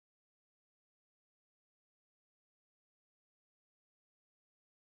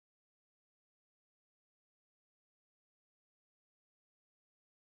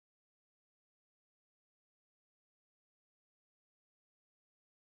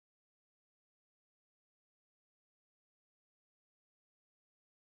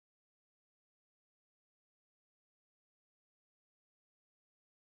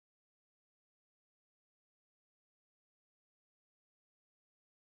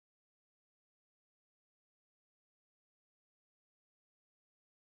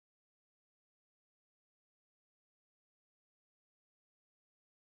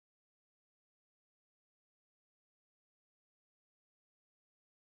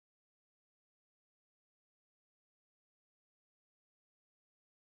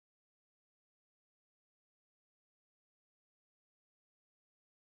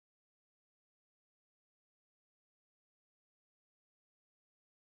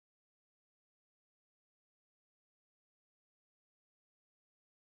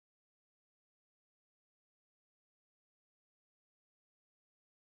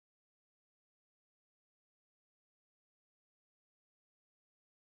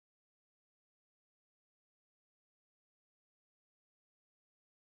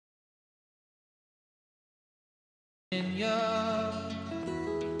Blue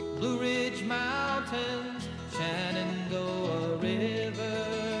Ridge Mountains, Shenandoah River.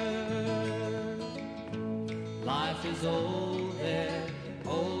 Life is old there,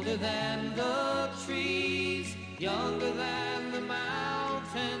 older than the trees, younger than the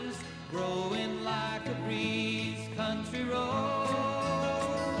mountains, growing like a breeze. Country roads,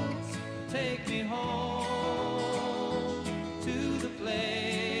 take me home to the place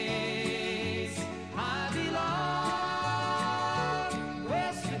I belong,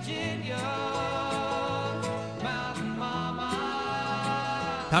 West Virginia, Mountain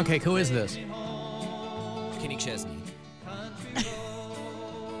Mama. Poundcake, who is this? Kenny Chesney.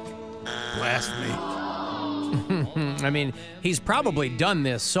 Blasphemy. I mean, he's probably done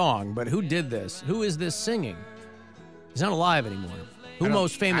this song, but who did this? Who is this singing? He's not alive anymore. Who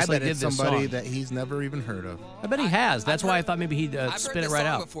most famously did this song? Somebody that he's never even heard of. I bet he has. That's why I thought maybe he'd spit it right out. I've heard this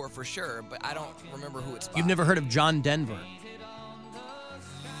song before for sure, but I don't remember who it's by. You've never heard of John Denver?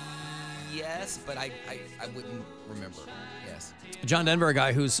 Yes, but I wouldn't remember. Yes. John Denver, a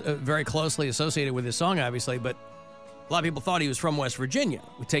guy who's very closely associated with this song, obviously, but a lot of people thought he was from West Virginia.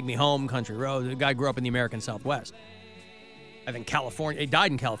 Would Take Me Home, Country Road. The guy grew up in the American Southwest. I think California. He died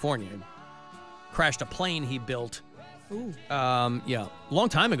in California. Crashed a plane he built. Ooh. Yeah, long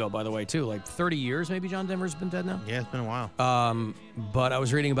time ago, by the way, too. Like 30 years, maybe John Denver's been dead now. Yeah, it's been a while. But I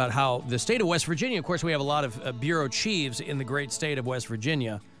was reading about how the state of West Virginia, of course, we have a lot of bureau chiefs in the great state of West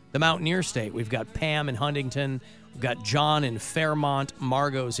Virginia, the Mountaineer State. We've got Pam in Huntington. We've got John in Fairmont.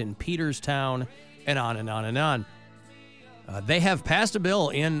 Margot's in Peterstown, and on and on and on. They have passed a bill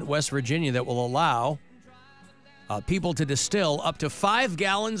in West Virginia that will allow people to distill up to 5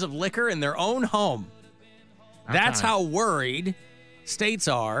 gallons of liquor in their own home. That's how worried states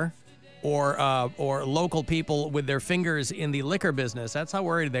are, or local people with their fingers in the liquor business. That's how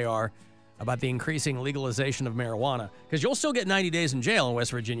worried they are about the increasing legalization of marijuana. Because you'll still get 90 days in jail in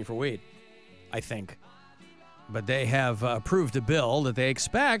West Virginia for weed, I think. But they have approved a bill that they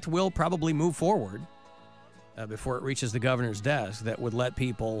expect will probably move forward before it reaches the governor's desk that would let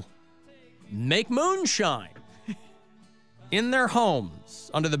people make moonshine in their homes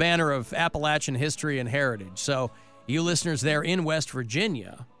under the banner of Appalachian history and heritage. So you listeners there in West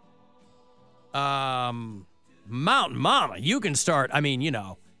Virginia, Mountain Mama, you can start. I mean, you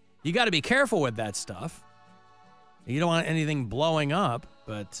know, you got to be careful with that stuff. You don't want anything blowing up,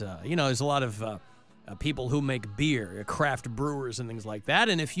 but, you know, there's a lot of people who make beer, craft brewers and things like that.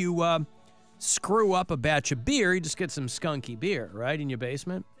 And if you screw up a batch of beer, you just get some skunky beer, right, in your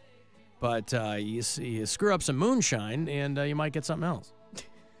basement. But you screw up some moonshine, and you might get something else.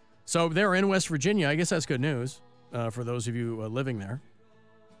 So they're in West Virginia. I guess that's good news for those of you living there.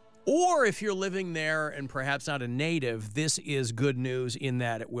 Or if you're living there and perhaps not a native, this is good news in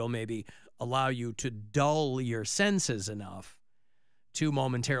that it will maybe allow you to dull your senses enough to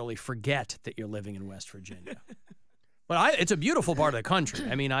momentarily forget that you're living in West Virginia. But it's a beautiful part of the country.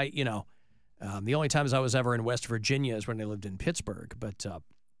 I mean, the only times I was ever in West Virginia is when I lived in Pittsburgh, but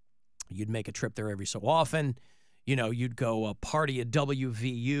you'd make a trip there every so often. You know, you'd go party at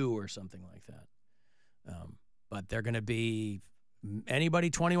WVU or something like that. But they're going to be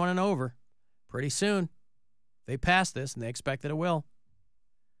anybody 21 and over pretty soon. They pass this, and they expect that it will.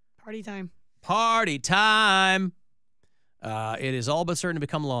 Party time. Party time. It is all but certain to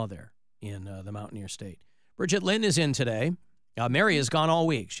become law there in the Mountaineer State. Bridget Lynn is in today. Mary is gone all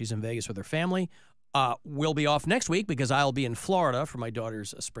week. She's in Vegas with her family. We'll be off next week because I'll be in Florida for my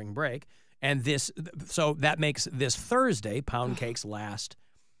daughter's spring break. And so that makes this Thursday Poundcake's last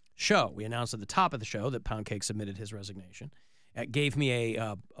show. We announced at the top of the show that Poundcake submitted his resignation. It gave me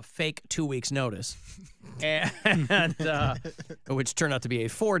a fake 2 weeks notice, and which turned out to be a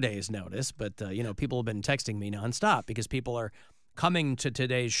 4 days notice. But, you know, people have been texting me nonstop because people are coming to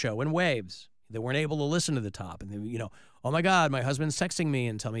today's show in waves. They weren't able to listen to the top. And, they, you know, oh, my God, my husband's texting me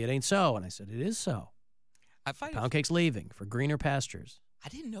and tell me it ain't so. And I said, it is so. Poundcake's leaving for greener pastures. I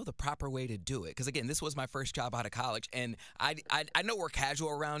didn't know the proper way to do it because, again, this was my first job out of college. And I know we're casual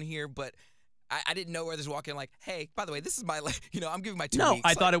around here, but I didn't know where this walk in like, hey, by the way, this is my, you know, I'm giving my 2 weeks. No,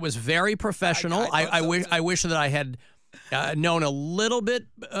 I thought it was very professional. I wish that I had known a little bit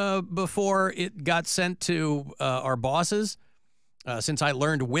before it got sent to our bosses, since I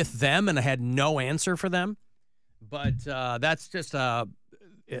learned with them and I had no answer for them. But that's just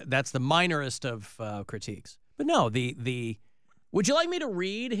that's the minorest of critiques. But no, would you like me to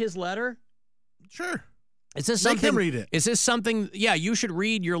read his letter? Sure. Is this something? Make him read it. Is this something? Yeah, you should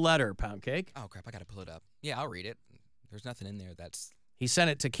read your letter, Poundcake. Oh, crap. I got to pull it up. Yeah, I'll read it. There's nothing in there that's... He sent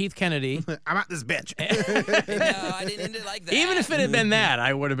it to Keith Kennedy. I'm out this bitch. No, I didn't end it like that. Even if it had been that,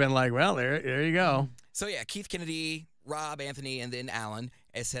 I would have been like, well, there you go. So yeah, Keith Kennedy, Rob, Anthony, and then Alan.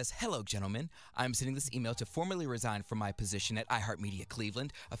 It says, "Hello, gentlemen. I'm sending this email to formally resign from my position at iHeartMedia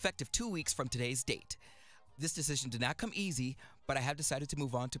Cleveland, effective 2 weeks from today's date. This decision did not come easy, but I have decided to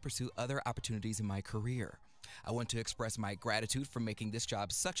move on to pursue other opportunities in my career. I want to express my gratitude for making this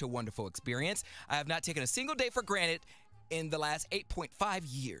job such a wonderful experience. I have not taken a single day for granted in the last 8.5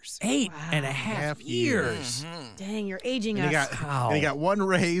 years. 8.5 years. Dang, you're aging And us. he got one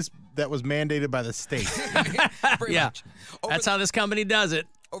raise that was mandated by the state. Pretty Yeah. much. That's how this company does it.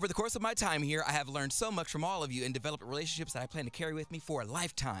 Over the course of my time here, I have learned so much from all of you and developed relationships that I plan to carry with me for a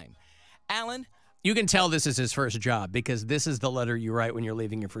lifetime. Alan, You can tell this is his first job because this is the letter you write when you're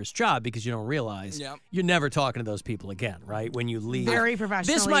leaving your first job because you don't realize Yep. you're never talking to those people again, right? When you leave. Very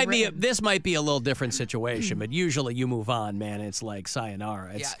professionally written. This might be a little different situation, but usually you move on, man. It's like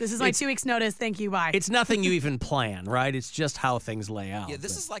sayonara. It's, Yeah. This is my 2 weeks notice. Thank you. Bye. It's nothing you even plan, right? It's just how things lay out. yeah,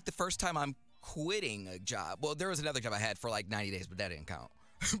 this But- is like the first time I'm quitting a job. Well, there was another job I had for like 90 days, but that didn't count.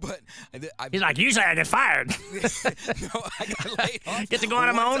 But He's like, usually I get fired. no, I got laid off. Get to go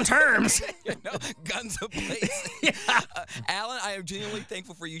on my own terms. You know, guns ablazing. Alan, I am genuinely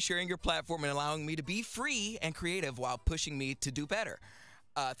thankful for you sharing your platform and allowing me to be free and creative while pushing me to do better.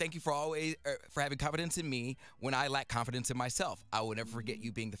 Thank you for always for having confidence in me when I lack confidence in myself. I will never forget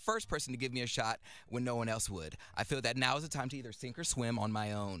you being the first person to give me a shot when no one else would. I feel that now is the time to either sink or swim on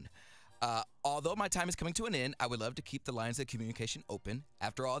my own. Although my time is coming to an end, I would love to keep the lines of communication open.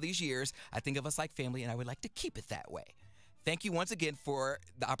 After all these years, I think of us like family, and I would like to keep it that way. Thank you once again for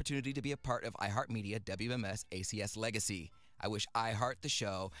the opportunity to be a part of iHeartMedia WMMS ACS legacy. I wish iHeart, the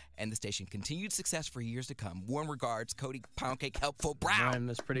show, and the station continued success for years to come. Warm regards, Cody Poundcake Helpful Brown. Ryan,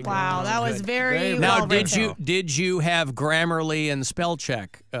 that's pretty Wow, good. that was Good. very Now, well did written. you have Grammarly and spell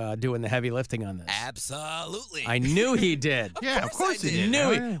check doing the heavy lifting on this? Absolutely. I knew he did. Yeah, of course he I did. Knew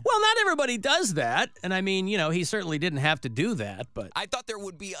he. Yeah. Well, not everybody does that, and I mean, you know, he certainly didn't have to do that, but I thought there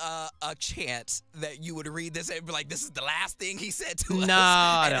would be a chance that you would read this and be like, this is the last thing he said to us. no,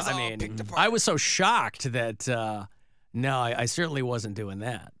 and no, it's I all mean, picked apart. I was so shocked that no, I certainly wasn't doing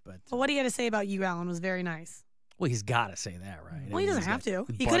that. But But what he had to say about you, Alan, was very nice. well, he's got to say that, right? Well, he doesn't he's have got-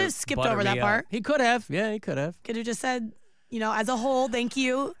 to. He could have skipped over that me up. part. He could have. Yeah, he could have. Could have just said, you know, as a whole, thank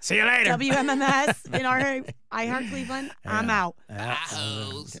you, See you later. WMMS in our iHeart Cleveland. I'm out.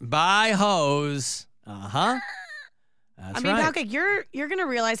 Hose. Bye, hose. Uh-huh. That's I mean, right. Poundcake, you're gonna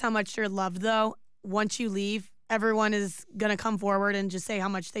realize how much you're loved though. Once you leave, everyone is gonna come forward and just say how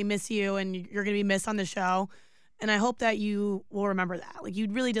much they miss you, and you're gonna be missed on the show. And I hope that you will remember that. Like, you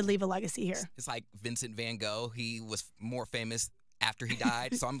really did leave a legacy here. It's like Vincent Van Gogh. He was more famous after he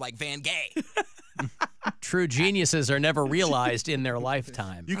died, so I'm like Van Gay. True geniuses are never realized in their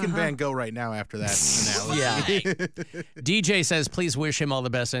lifetime. You can Van Gogh right now after that analogy. Yeah. DJ says, please wish him all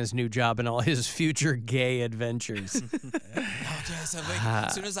the best on his new job and all his future gay adventures.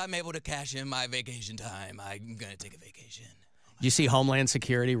 As soon as I'm able to cash in my vacation time, I'm gonna take a vacation. You see Homeland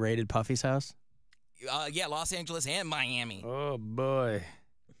Security raided Puffy's house? Yeah, Los Angeles and Miami. Oh, boy.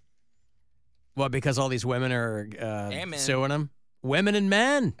 What, because all these women are And men. suing him? Women and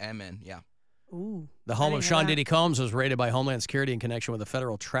men. Amen. Yeah. Ooh. The home I of didn't hear Sean that. Diddy Combs was raided by Homeland Security in connection with a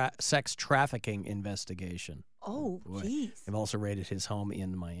federal sex trafficking investigation. Oh, Boy. jeez. They've also raided his home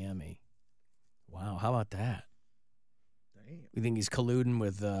in Miami. Wow, how about that? You think he's colluding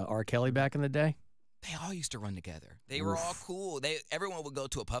with R. Kelly back in the day? They all used to run together. They were all cool. Everyone would go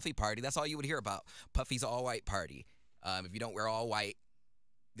to a Puffy party. That's all you would hear about. Puffy's all-white party. If you don't wear all white,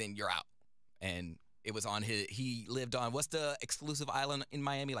 then you're out. And it was on he lived on, what's the exclusive island in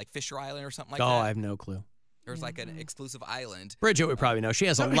Miami, like Fisher Island or something like Oh, that? I have no clue. There's like an exclusive island. Bridget would probably know. She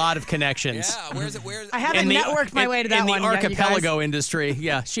has a lot of connections. Yeah, where's it? I haven't networked my way to that in one the yet, you guys. archipelago industry.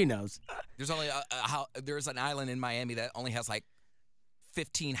 Yeah, she knows. There's only there's an island in Miami that only has like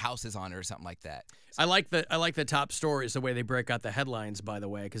 15 houses on it or something like that. I like the top stories, the way they break out the headlines, by the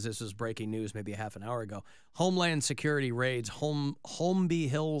way, because this was breaking news maybe a half an hour ago. Homeland Security raids Holmby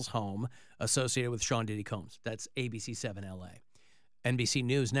Hills home associated with Sean Diddy Combs. That's ABC 7 LA. NBC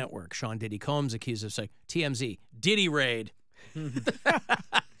News Network, Sean Diddy Combs accused of saying, TMZ, Diddy raid. Gets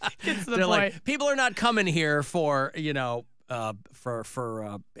to the They're point. like, people are not coming here for,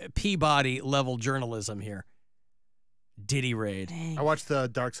 Peabody level journalism here. Diddy raid. Dang. I watched the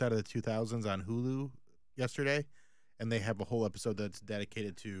Darkside of the 2000s on Hulu yesterday, and they have a whole episode that's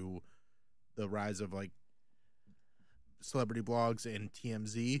dedicated to the rise of like celebrity blogs and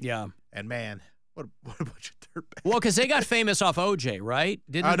TMZ. Yeah. And man, what a bunch of dirtbags. Well, because they got famous off OJ, right?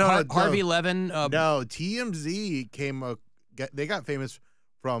 Didn't no, Harvey no. Levin? No, TMZ they got famous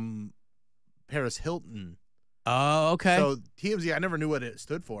from Paris Hilton Oh, okay. So TMZ, I never knew what it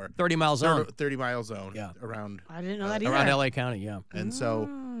stood for. 30 mile zone. 30 mile zone. Yeah. Around. I didn't know that either. Around LA County, yeah. And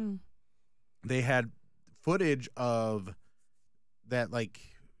so they had footage of that, like,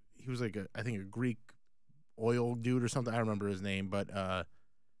 he was like I think a Greek oil dude or something. I don't remember his name, but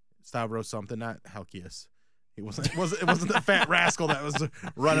Stavros something, not Halkias. It wasn't the fat rascal that was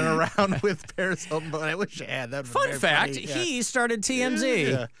running around with Paris Hilton, but I wish I had that. Fun fact, funny. he started TMZ.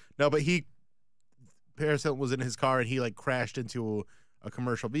 Yeah. No, but Paris Hilton was in his car and he like crashed into a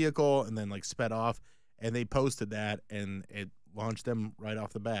commercial vehicle and then like sped off, and they posted that and it launched them right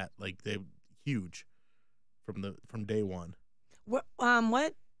off the bat. Like they huge from day one.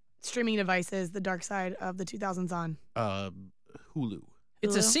 What streaming device is the Dark Side of the 2000s on? Hulu.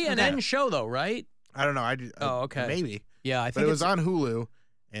 It's a CNN show, though, right? I don't know. Okay. Maybe. Yeah, I think but it was on Hulu,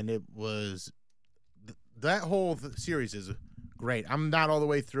 and it was that whole series is great. I'm not all the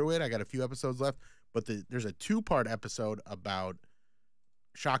way through it. I got a few episodes left, but there's a 2-part episode about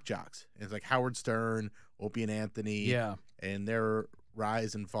shock jocks. It's like Howard Stern, Opie and Anthony, and their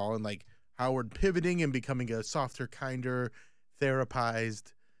rise and fall, and like Howard pivoting and becoming a softer, kinder,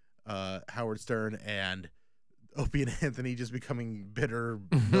 therapized Howard Stern, and Opie and Anthony just becoming bitter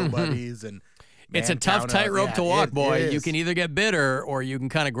nobodies. And it's a tough tightrope to walk, boy. You can either get bitter or you can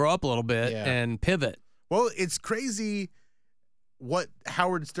kind of grow up a little bit and pivot. Well, it's crazy what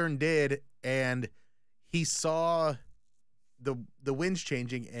Howard Stern did, and he saw the winds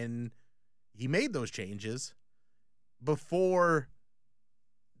changing, and he made those changes before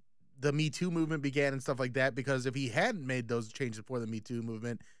the Me Too movement began and stuff like that, because if he hadn't made those changes before the Me Too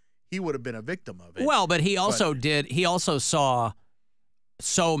movement, he would have been a victim of it. Well, but he also saw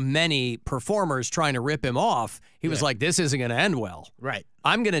so many performers trying to rip him off. He was like, this isn't going to end well. Right.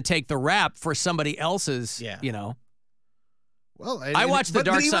 I'm going to take the rap for somebody else's, you know. Well, I watched the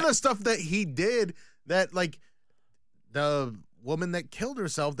Dark Side. Even the stuff that he did, that like the woman that killed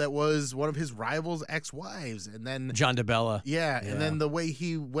herself, that was one of his rivals' ex-wives, and then John DeBella. Yeah, and then the way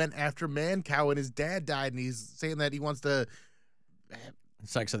he went after Mancow, and his dad died, and he's saying that he wants to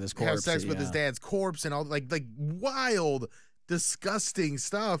sex with his corpse. Have sex with his dad's corpse, and all like wild, disgusting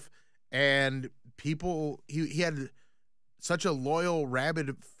stuff. And people, he had such a loyal,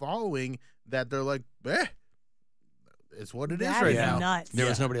 rabid following that they're like, it's what it is right now. Nuts. There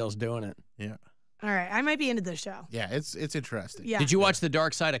was nobody else doing it. Yeah. All right, I might be into this show. Yeah, it's interesting. Yeah. Did you watch The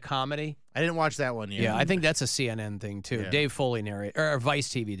Dark Side of Comedy? I didn't watch that one yet. Yeah, I think that's a CNN thing too. Yeah. Dave Foley narrated, or Vice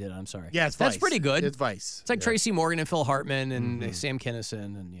TV did. I'm sorry. Yeah, it's Vice. That's pretty good. It's Vice. It's like Tracy Morgan and Phil Hartman and Sam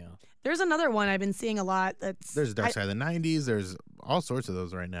Kinison and There's another one I've been seeing a lot. There's Dark Side of the 90s. There's all sorts of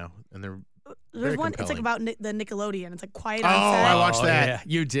those right now, and they're very one. compelling. It's like about the Nickelodeon. It's like Quiet on Oh, Set. I watched that. Yeah.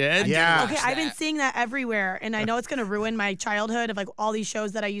 You did? Yeah. Okay, I've been seeing that everywhere, and I know it's going to ruin my childhood of like all these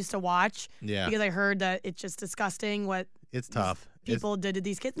shows that I used to watch. Yeah. Because I heard that it's just disgusting what It's tough. people did to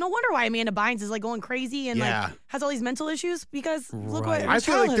these kids. No wonder why Amanda Bynes is like going crazy and like has all these mental issues, because look what her I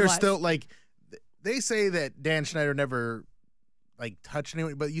feel like childhood they're was. still like, they say that Dan Schneider never like touched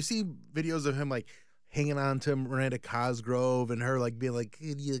anyone, but you see videos of him like hanging on to Miranda Cosgrove and her like being like,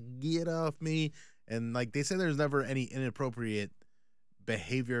 "Can you get off me?" And like they say there's never any inappropriate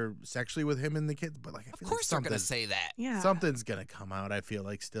behavior sexually with him and the kids, but like I feel Of course like they're going to say that. Yeah. something's gonna come out. I feel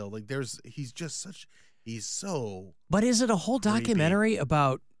like still like he's so. But is it a whole creepy. documentary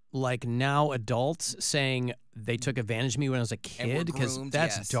about like now adults saying they took advantage of me when I was a kid? Because groomed,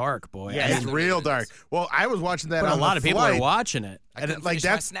 that's yes. dark, boy. Yeah, it's real dark. Well, I was watching that But on a lot the of people are flight. watching it. I And couldn't like finish my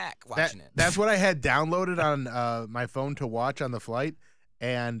that's snack watching it. That's what I had downloaded on my phone to watch on the flight.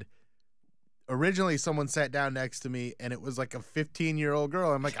 And originally someone sat down next to me and it was like a 15-year-old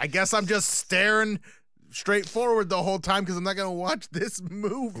girl. I'm like, I guess I'm just staring straight forward the whole time because I'm not going to watch this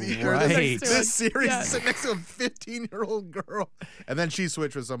movie or Right. this series sitting next to a 15-year-old girl. And then she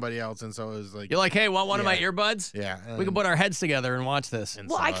switched with somebody else. And so it was like, You're like, hey, want one of my earbuds? yeah. We can put our heads together and watch this. and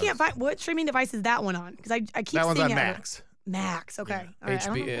Well, so I was- can't find what streaming device is that one on, because I keep That one's seeing on it. Max. Max, okay. All right, I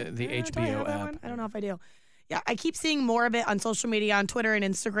don't know if- the do I have HBO that app. one? I don't know if I do. Yeah, I keep seeing more of it on social media, on Twitter and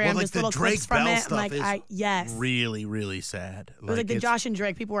Instagram. Well, like just the little Drake clips from Bell it. I'm stuff like, is yes. really, really sad. It was like the it's- Josh and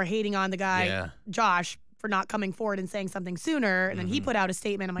Drake. People were hating on the guy, Josh, for not coming forward and saying something sooner. And then he put out a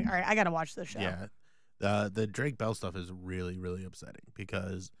statement. I'm like, all right, I got to watch this show. Yeah. The Drake Bell stuff is really, really upsetting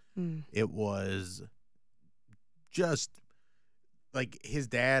because it was just like his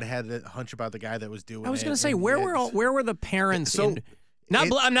dad had a hunch about the guy that was doing it. I was going to say, and where it's- were the parents? So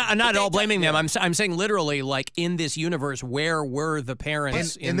I'm not at all blaming them. I'm saying literally, like in this universe, where were the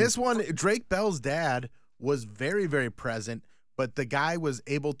parents? in this one, Drake Bell's dad was very, very present, but the guy was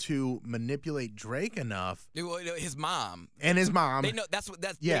able to manipulate Drake enough, His mom. and his mom. They know that's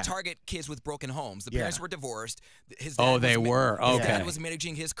Yeah. they target kids with broken homes. The parents were divorced. His Oh, dad they were. His Okay. dad was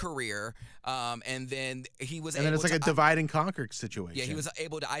managing his career, and then he was. And then able it's like to, a divide and conquer situation. Yeah, he was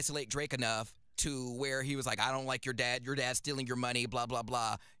able to isolate Drake enough to where he was like, I don't like your dad. Your dad's stealing your money. Blah blah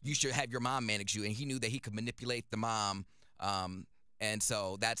blah. You should have your mom manage you. And he knew that he could manipulate the mom. And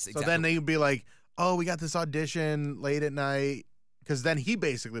so that's exactly. So then they'd be like, "Oh, we got this audition late at night," because then he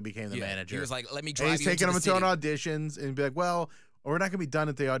basically became the manager. He was like, "Let me And drive he's you taking into them the to city." auditions and be like, "Well, we're not gonna be done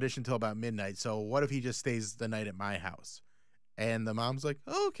at the audition until about midnight. So what if he just stays the night at my house?" And the mom's like,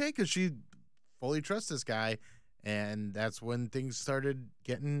 "Oh, okay," because she fully trusts this guy, and that's when things started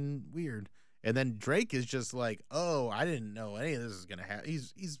getting weird. And then Drake is just like, "Oh, I didn't know any of this is gonna happen."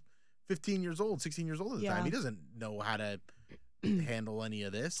 He's 15 years old, 16 years old at the time. He doesn't know how to handle any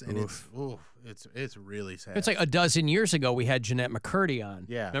of this, and it's really sad. It's like a dozen years ago we had Jeanette McCurdy on.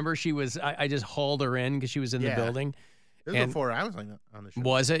 Yeah. Remember she was I just hauled her in because she was in the building. This was before I was on the show.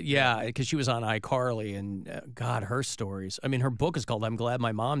 Was it? Yeah, because she was on iCarly, and God, her stories. I mean, her book is called "I'm Glad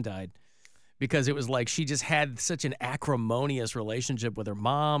My Mom Died," because it was like she just had such an acrimonious relationship with her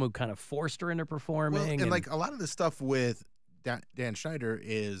mom, who kind of forced her into performing. Well, and like a lot of the stuff with Dan Schneider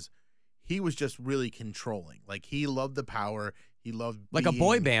is he was just really controlling. Like he loved the power. He loved like a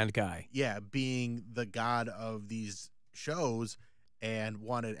boy band guy. Yeah, being the god of these shows, and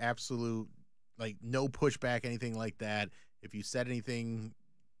wanted absolute, like, no pushback, anything like that. If you said anything,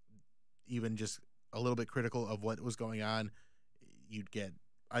 even just a little bit critical of what was going on, you'd get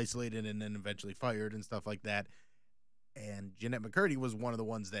isolated and then eventually fired and stuff like that. And Jeanette McCurdy was one of the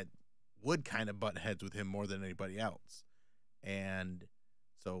ones that would kind of butt heads with him more than anybody else. And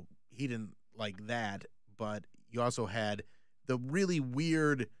so he didn't like that. But you also had the really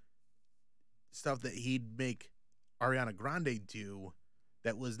weird stuff that he'd make Ariana Grande do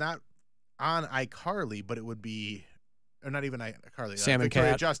that was not on iCarly, but it would be, or not even iCarly, Sam and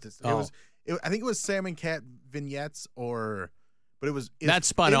Victoria Cat. Justice. Oh. I think it was Sam and Cat vignettes, but it was That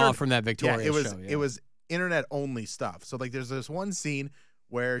spun off from that Victoria it was, show. Yeah. It was internet only stuff. So like, there's this one scene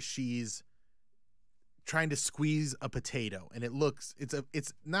where she's trying to squeeze a potato, and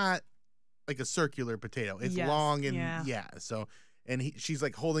it's not like a circular potato. It's long and so. And she's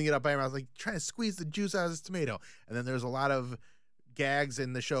like holding it up by her mouth, like trying to squeeze the juice out of this tomato. And then there's a lot of gags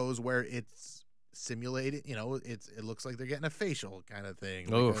in the shows where it's simulated. You know, it looks like they're getting a facial kind of thing.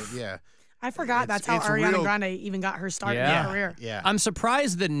 Like yeah. I forgot that's how Ariana Grande even got her start in her career. Yeah. I'm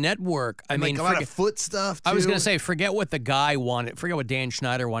surprised the network. I mean, a lot of foot stuff, too. I was going to say, forget what the guy wanted. Forget what Dan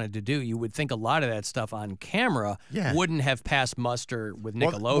Schneider wanted to do. You would think a lot of that stuff on camera wouldn't have passed muster with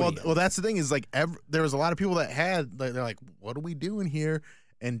Nickelodeon. Well, that's the thing is, like, there was a lot of people that had, like, they're like, what are we doing here?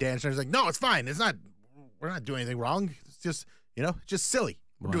 And Dan Schneider's like, no, it's fine. It's not, we're not doing anything wrong. It's just, just silly.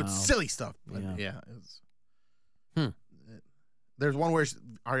 We're doing silly stuff. But there's one where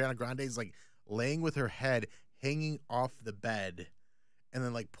Ariana Grande is like laying with her head hanging off the bed, and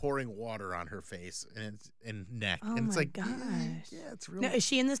then like pouring water on her face and neck. Oh, and it's my like, gosh. yeah, it's really. Now, is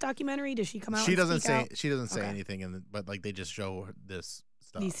she in this documentary? Does she come out? She and doesn't speak say. out? She doesn't say anything, but like they just show this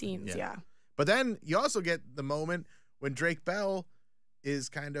stuff. These scenes, yeah. But then you also get the moment when Drake Bell is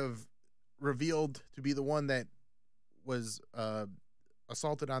kind of revealed to be the one that was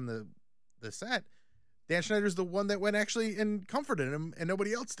assaulted on the set. Dan Schneider's the one that went actually and comforted him, and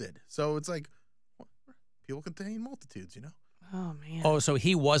nobody else did. So it's like, people contain multitudes, Oh, man. Oh, so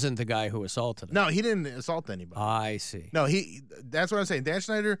he wasn't the guy who assaulted him. No, he didn't assault anybody. I see. No, that's what I'm saying. Dan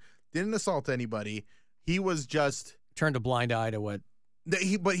Schneider didn't assault anybody. He was just Turned a blind eye to what.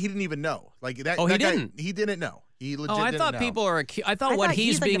 but he didn't even know. Like that. Oh, he that guy, didn't? He didn't know. He legit I didn't thought know. people are. I thought what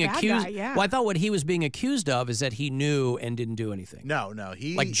he's like being the bad accused. guy, yeah. Well, I thought what he was being accused of is that he knew and didn't do anything. No,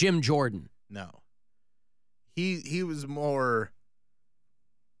 he Like Jim Jordan. No, he was more.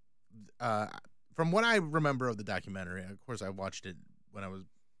 From what I remember of the documentary, of course I watched it when it was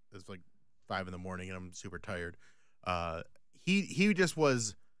like 5 a.m. and I'm super tired. He just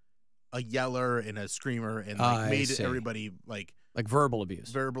was a yeller and a screamer and like made everybody like verbal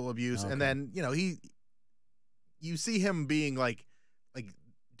abuse. Okay. And then you see him being like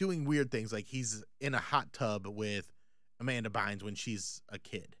doing weird things, like he's in a hot tub with Amanda Bynes when she's a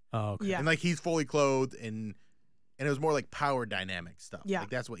kid. Oh, okay. Yeah. And like he's fully clothed and it was more like power dynamic stuff. Yeah. Like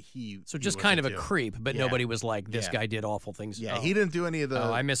that's what he. So he just was kind of a into. creep, but Yeah. nobody was like, this Yeah. guy did awful things. Yeah, Oh. he didn't do any of the.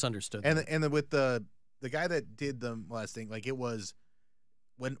 Oh, I misunderstood. And that. then with the guy that did the molesting, like it was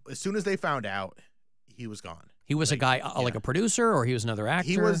as soon as they found out, he was gone. He was a guy like a producer, or he was another actor.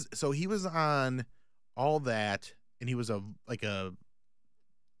 He was on all that, and he was a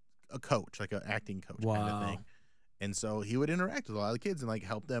coach, like an acting coach kind of thing. And so he would interact with a lot of the kids and like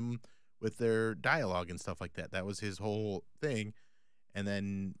help them with their dialogue and stuff like that. That was his whole thing.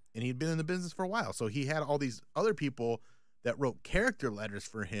 And he'd been in the business for a while. So he had all these other people that wrote character letters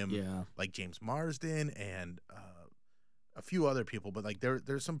for him, like James Marsden and a few other people. But like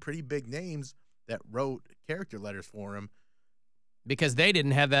there's some pretty big names that wrote character letters for him. Because they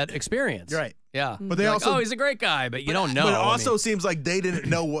didn't have that experience. Right. Yeah. But they Like, also, oh, he's a great guy, but you don't know. But it I also mean, seems like they didn't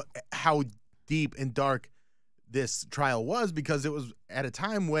know how deep and dark this trial was, because it was at a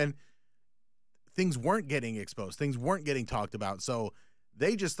time when things weren't getting exposed, things weren't getting talked about. So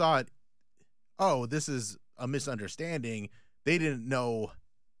they just thought, oh, this is a misunderstanding. They didn't know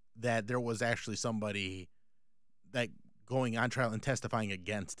that there was actually somebody that going on trial and testifying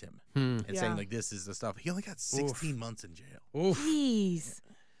against him and saying like, this is the stuff. He only got 16 months in jail. Oof. Jeez.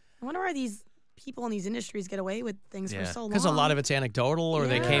 I wonder why these people in these industries get away with things for so long. Because a lot of it's anecdotal, or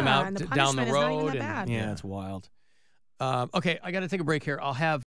they came out and the down the punishment is not even road. that bad. Yeah, it's wild. Okay, I got to take a break here. I'll have